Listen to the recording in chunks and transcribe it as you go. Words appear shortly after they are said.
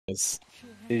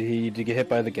Did he get hit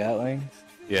by the Gatling?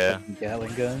 Yeah. The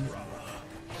Gatling gun?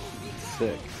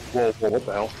 Sick. Whoa, what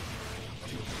the hell?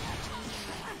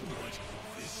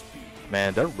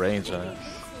 Man, their range on it.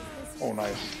 Oh,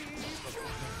 nice.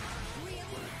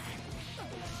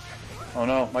 Oh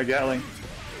no, my Gatling.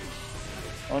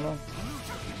 Oh no.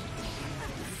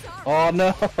 Oh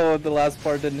no, the last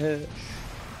part didn't hit.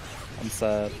 I'm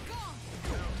sad.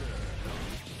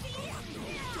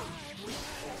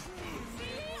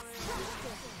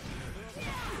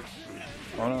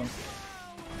 Oh no.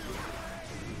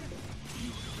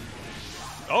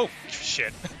 Oh,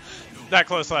 shit. That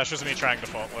close slash was me trying to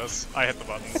faultless. I hit the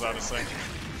buttons, honestly.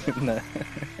 Nah.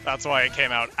 That's why it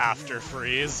came out after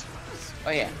freeze. Oh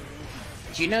yeah.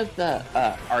 Do you know the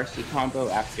RC combo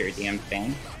after Damn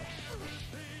Thing?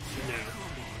 No.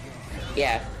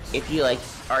 Yeah, if you like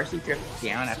RC drift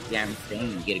down after Damn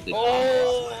Thing, you get a good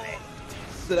combo.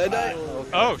 Did I die?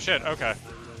 Oh, shit, okay.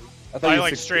 I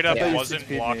like straight up wasn't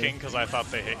blocking because I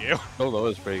thought they hit you. Oh, that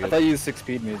was pretty I good. thought you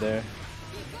 6-speed me there.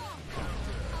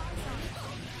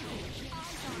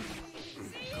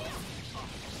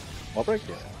 Wall break?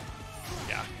 Yeah.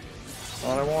 Yeah.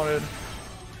 All I wanted.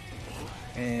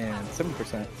 And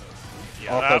 7%.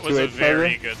 Yeah, Off that was a 2H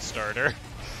very cover? good starter.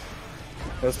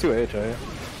 That was 2H,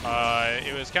 right?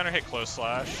 It was counter hit close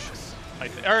slash.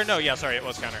 Or no, yeah, sorry, it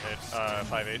was counter hit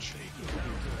 5H.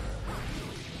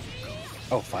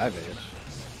 Oh, 5H.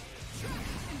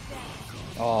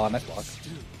 Oh, nice block.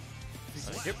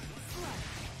 Thank you.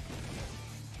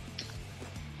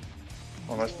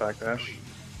 Oh, nice backdash.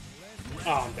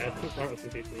 Oh, I'm dead. What was the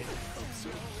BP?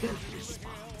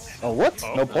 Oh, what?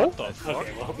 Oh, No pull? what the fuck?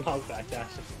 Okay, well, I was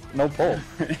backdashing. No pull.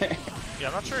 Yeah,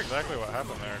 I'm not sure exactly what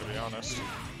happened there, to be honest.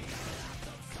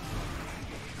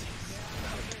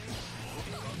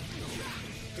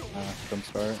 Jump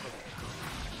start.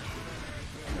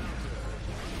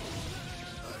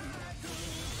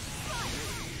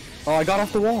 Oh, I got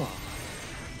off the wall.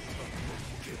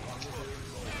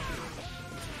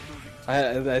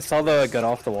 I saw the get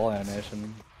off the wall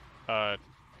animation.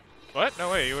 What?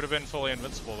 No way, you would have been fully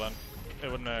invincible then. It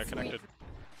wouldn't have connected.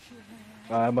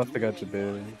 I must have got you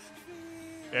booted.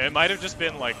 Yeah, it might have just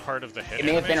been like part of the hit. It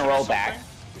may have been a animation or rollback.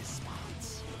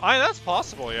 something. That's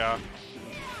possible, yeah.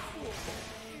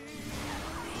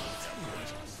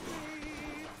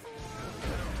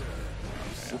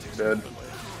 Dead.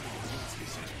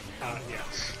 Yeah.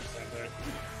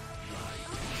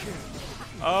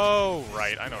 Oh,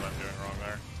 right. I know what I'm doing wrong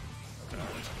there.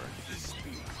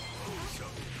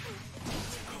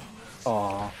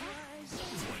 Aw.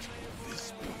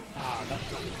 Ah,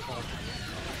 that's not his fault.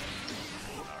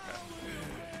 Okay.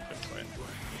 Good point.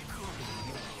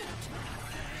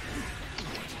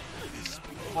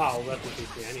 Oh, well, that's what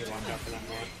BP. I need to watch out for that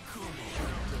more.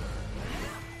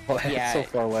 Well, Yeah, it's so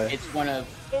far away. It's one of.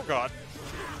 Oh god.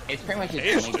 It's pretty much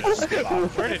Age its only just-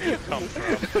 buff. Where did you come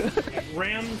from?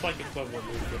 Ram's like equivalent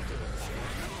move.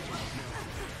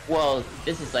 Well,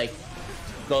 this is like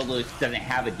Goldloose doesn't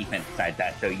have a defense besides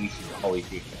that, so you should always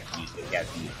be able to use it. That's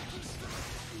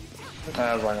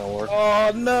not gonna work.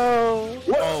 Oh no!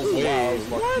 Oh,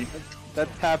 wow. Lucky. That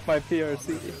tapped my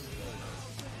PRC.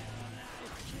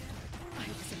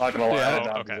 Not gonna lie, Yeah, I did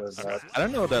not okay, deserve okay. that. I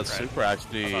don't know that Right. super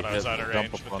actually I thought I was hit out of jump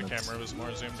range, but the opponents. camera was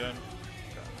more zoomed in.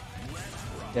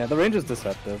 Yeah, the range is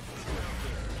deceptive.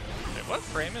 Wait, what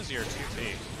frame is your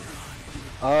 2P?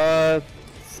 I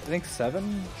think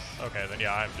 7? Okay, then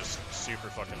yeah, I'm just super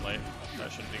fucking late. I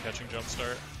shouldn't be catching jump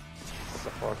start. What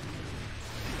the fuck?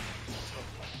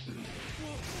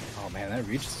 Oh man, that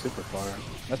reached super far.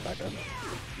 That's back up.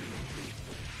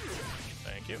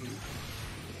 Thank you.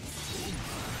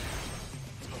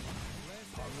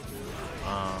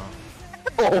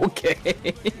 Okay.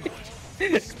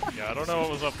 Yeah, I don't know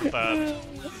what was up with that.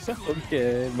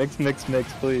 Okay, mix,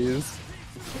 please.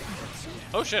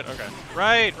 Oh shit, okay.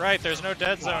 Right, there's no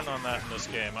dead zone on that in this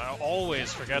game. I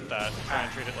always forget that and try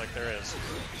and treat it like there is.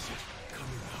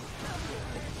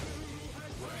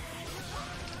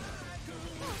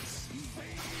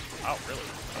 Oh, really?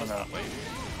 Oh no. Wait.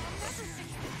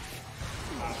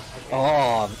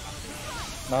 Oh,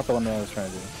 not the one that I was trying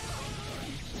to do.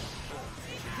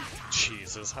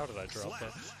 Jesus, how did I drop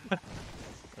that?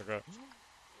 Okay.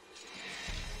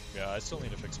 Yeah, I still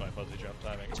need to fix my fuzzy jump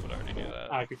timings, but I already knew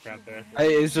that. I could grab there.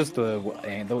 It's just the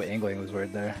angling was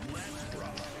weird there.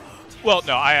 Well,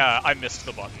 no, I missed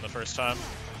the button the first time.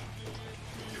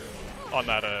 On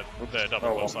that, the double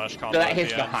Oh, blow slash combo. So that at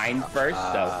hits the end. behind first,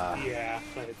 so. Yeah,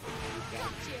 but it's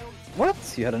down. What?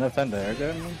 You had enough time there,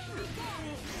 didn't you?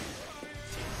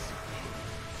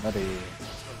 Nutty.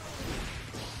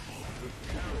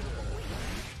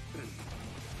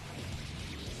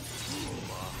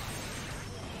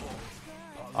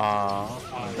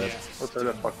 Oh, yeah. Let's say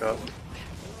that fucked up.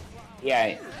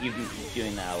 Yeah, you've been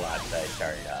doing that a lot, so I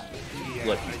started Yeah,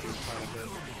 looking. I do quite a bit.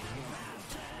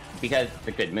 Because it's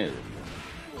a good move.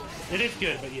 It is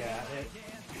good, but yeah,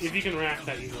 if you can react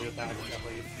that easily with that,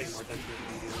 definitely pay more attention to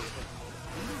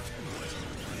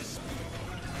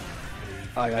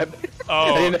it. Oh,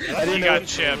 I didn't you know. got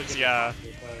chipped, yeah.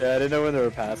 Yeah, I didn't know when they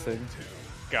were passing.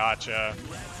 Gotcha.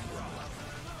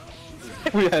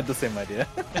 We had the same idea.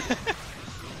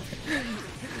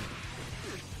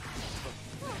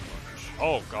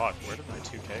 Oh god, where did my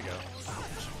 2K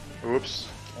go? Oops.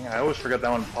 Dang, I always forget that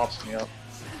one pops me up.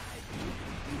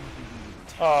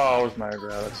 Oh, where's my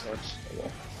grab? That sucks. Oh,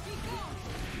 well.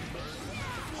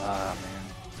 Ah, man.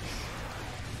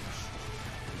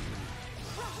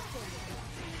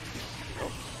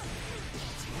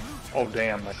 Oh,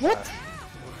 damn. That's What? bad.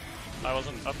 I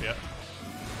wasn't up yet.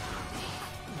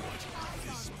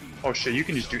 Oh shit, you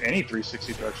can just do any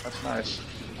 360 direction. That's nice.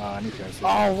 I need to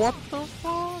Oh, what the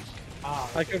fuck? Ah,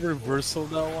 I could reversal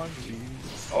that one.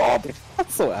 Jeez. Oh,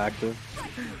 that's so active.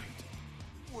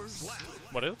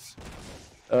 What is?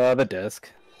 The disc.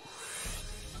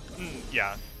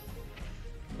 Yeah.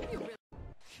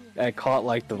 I caught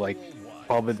like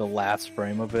probably the last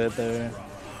frame of it there.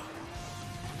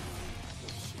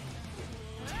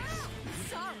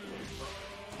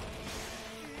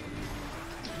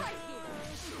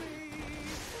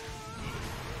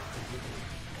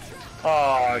 Oh,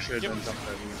 I should have done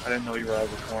something. I didn't know you were out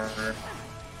of the corner.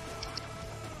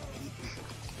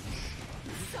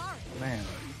 Man.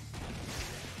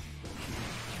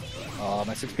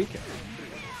 My 6 PK.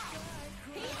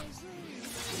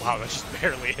 Wow, that just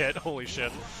barely hit. Holy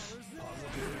shit.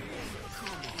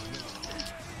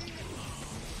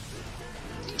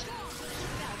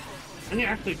 and you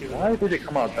actually do Why that. did it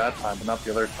come out that time, but not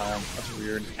the other time? That's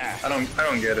weird. I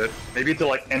don't get it. Maybe to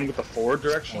like end with the forward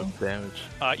direction. What damage?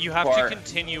 You have Or- to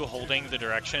continue holding the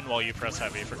direction while you press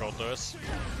heavy for Gold Lewis.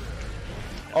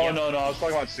 Oh no, I was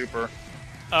talking about super.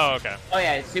 Oh, okay. Oh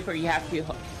yeah, super. You have to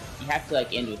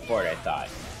like end with forward. I thought.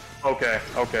 Okay,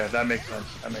 that makes sense.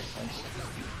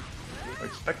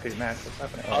 Like spectate match. What's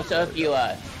happening? Oh, Also, if you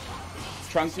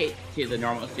truncate to the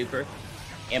normal super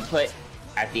and put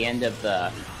at the end of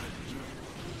the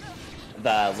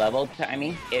level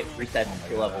timing, it resets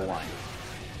to level 1.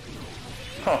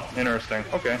 Huh, interesting.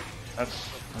 Okay,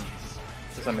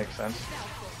 does that make sense?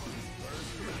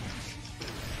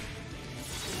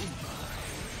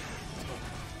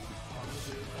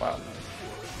 Wow.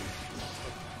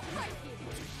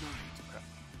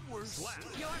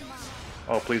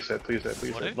 Oh, please hit. What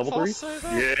did Level Faust 3? say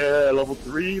that? Yeah, level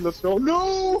 3. Let's go.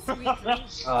 No!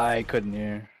 I couldn't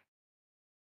hear.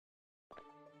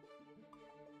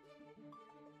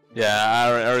 Yeah,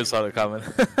 I already saw it coming.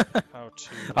 How to...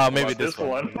 Oh, maybe What, this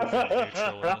one. Neutral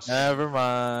in this- Never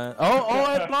mind. Oh,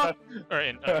 I blocked. or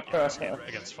in this game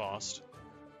against Faust.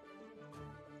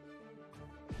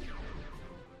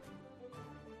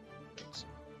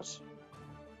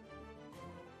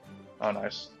 Oh,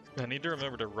 nice. I need to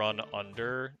remember to run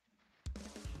under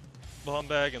bomb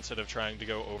bag instead of trying to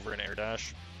go over an air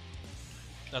dash.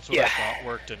 That's what I thought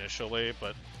worked initially,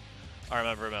 but I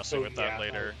remember messing with that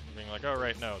later, being like, "Oh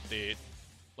right, no, the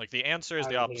answer is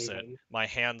the opposite. My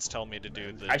hands tell me to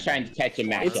do the." I was trying to catch a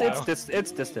match.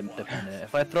 It's distant dependent.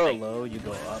 If I throw it low, you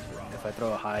go up. If I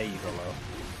throw it high, you go low.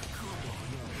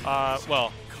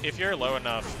 Well, if you're low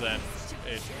enough, then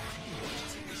it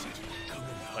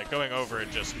going over it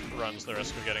just runs the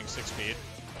risk of getting 6 feet.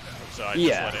 So I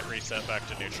just let it reset back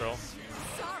to neutral.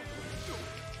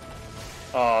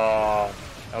 That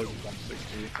was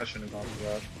 160. I shouldn't have gone for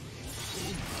that.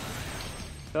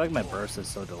 I feel like my burst is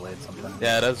so delayed sometimes.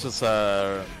 Yeah, that's just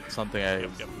something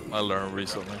I learned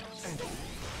recently.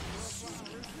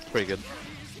 Pretty good.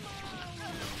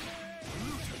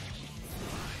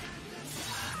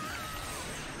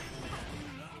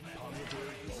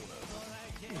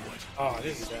 Oh,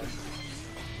 this is bad.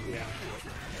 Yeah.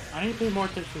 I need to pay more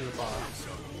attention to the boss.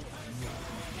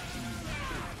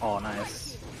 Oh,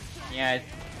 nice. Yeah, it's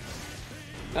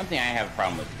something I have a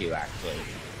problem with too, actually.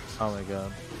 Oh my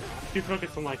god. You focus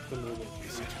on like the movement,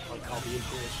 like all the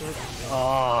intuition.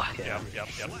 Oh, Yep.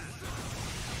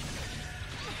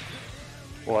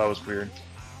 Well, that was weird.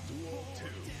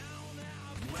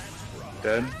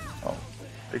 Dead? Oh,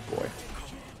 big boy.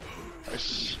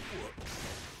 Nice.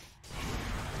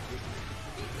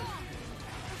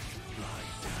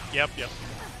 Yep.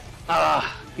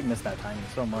 He missed that timing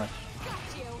so much.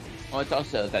 Well, it's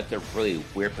also that's a really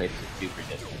weird place to super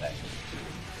just for that.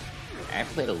 I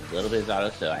played a little bit of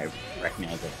Zato, so I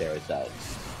recognized that there was a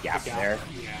gap there.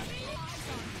 Yeah.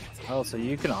 Oh, so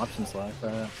you can option select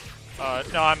that.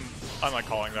 No, I'm like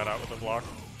calling that out with a block.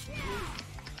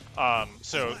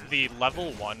 So the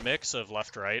level 1 mix of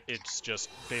left-right, it's just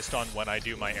based on when I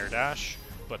do my air dash,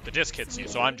 but the disc hits you,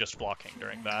 so I'm just blocking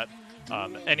during that.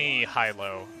 Any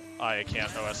high-low, I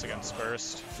can't OS against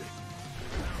first.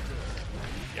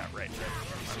 Yeah, right.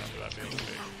 I remember that being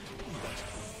big.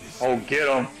 Oh, get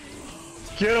him!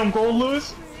 Get him, Gold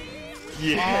Lewis!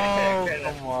 Yeah!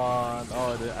 Oh, come on.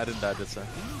 Oh, I didn't die this time.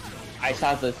 I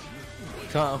saw this.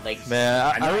 Like,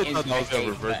 man, I really thought that was spectate, gonna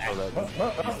reverse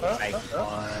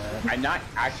that. I'm not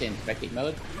actually in spectate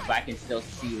mode, but I can still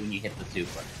see when you hit the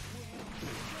super.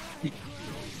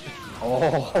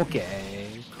 Oh, okay.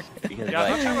 Because,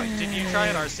 Yeah, like, did you try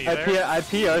an RC there? I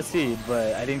PRC'd,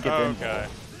 but I didn't get the info. Okay.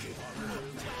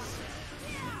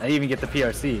 I didn't even get the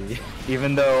PRC,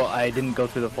 even though I didn't go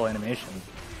through the full animation.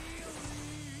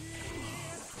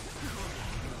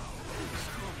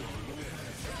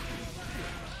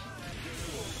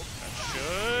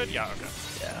 Should... Yeah, okay.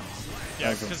 Yeah.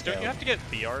 Yeah, because don't you have to get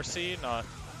BRC, not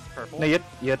purple? No, you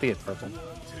have to get purple.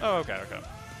 Oh, okay, okay.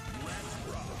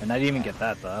 And I didn't even get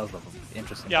that, though. That was the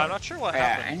interesting Yeah, part. I'm not sure what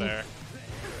Yeah, happened there.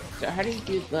 So how do you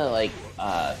do the, like,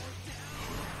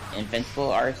 invincible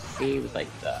RC with, like,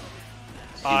 the...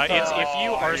 It's if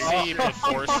you RC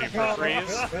before Super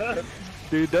Freeze.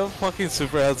 Dude, that fucking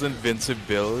super has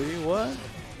invincibility? What?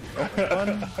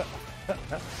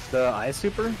 The eye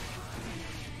super?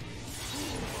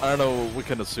 I don't know what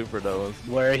kind of super that was.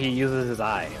 Where he uses his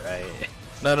eye, right?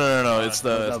 No, it's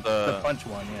the the punch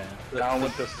one, yeah. Down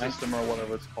with the system or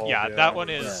whatever it's called. Yeah, that one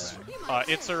is...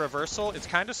 it's a reversal. It's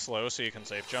kind of slow, so you can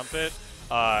safe jump it.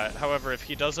 However, if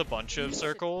he does a bunch of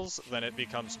circles, then it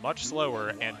becomes much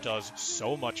slower and does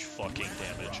so much fucking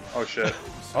damage. Oh shit.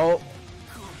 Oh,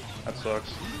 That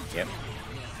sucks. Yep.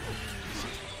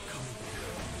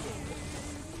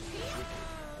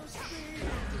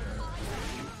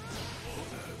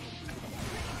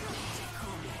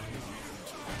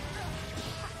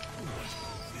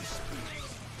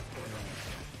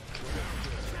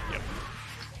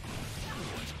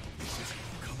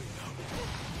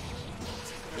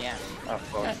 Yeah. Oh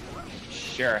fuck.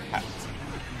 Sure.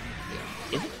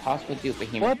 Is it possible to do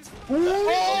behemoth? what?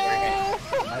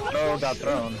 My throw got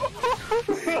thrown.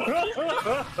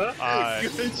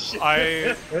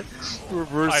 I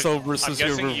reversal I'm versus your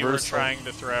guessing you were reversal. trying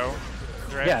to throw.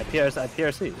 Dre? Yeah, I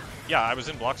PRC. Yeah, I was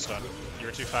in block stun. You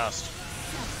were too fast.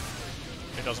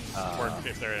 It doesn't work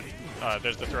if they're in.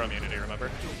 There's the throw immunity,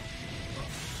 remember?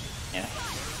 Yeah.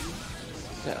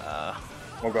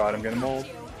 Oh god, I'm getting mold.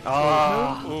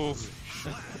 Oh, Oof.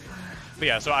 But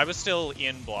yeah, so I was still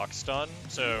in block stun,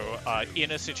 so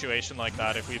in a situation like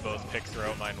that, if we both pick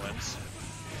throw, mine wins.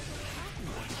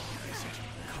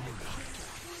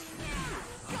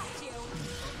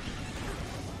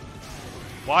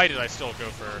 Why did I still go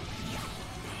for...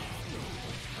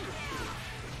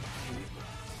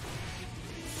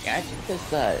 Yeah, I think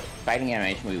this fighting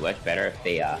animation would be much better if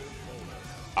they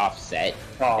offset.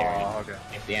 Oh, okay.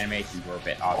 If the animations were a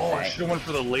bit Oh, I offset. should have went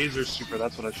for the laser super.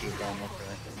 That's what I should have done. Okay.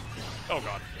 Oh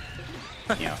god.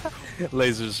 You know.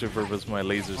 Laser super was my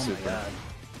laser oh my super. god.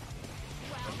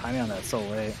 Timing on that so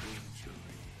late.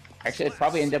 Actually, it'd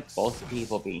probably end up both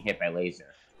people being hit by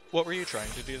laser. What were you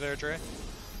trying to do there, Dre?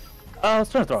 I was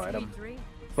trying to throw item,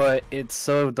 but it's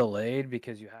so delayed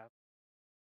because you have